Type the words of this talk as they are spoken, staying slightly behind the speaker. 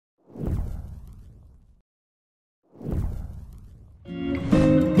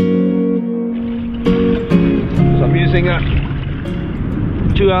using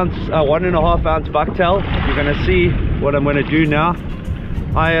a 1.5 ounce bucktail. You're going to see what I'm going to do now.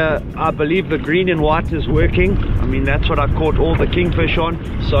 I believe the green and white is working. I mean, that's what I caught all the kingfish on.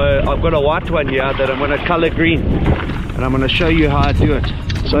 So I've got a white one here that I'm going to color green, and I'm going to show you how I do it.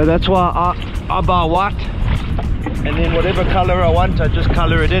 So that's why I buy white, and then whatever color I want, I just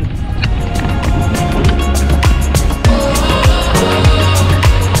color it in.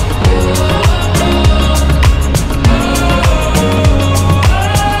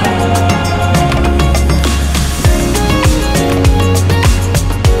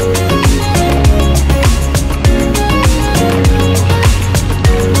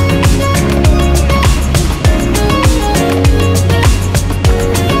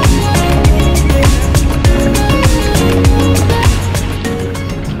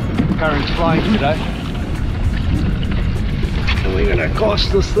 Current's flying today, and we're going to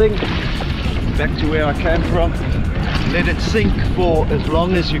cast this thing back to where I came from, let it sink for as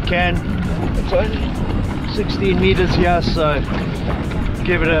long as you can. It's only 16 meters here, so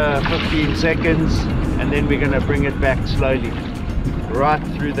give it a 15 seconds, and then we're going to bring it back slowly right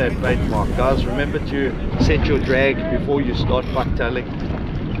through that bait mark. Guys, remember to set your drag before you start bucktailing.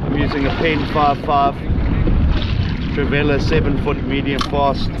 I'm using a Pen 5.5 Trevella 7-foot medium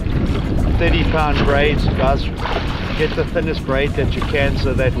fast, 30-pound braids. Guys, get the thinnest braid that you can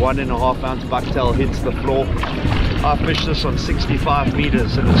so that 1.5 ounce bucktail hits the floor. I fished this on 65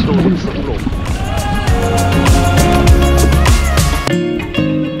 meters and it still hits the floor.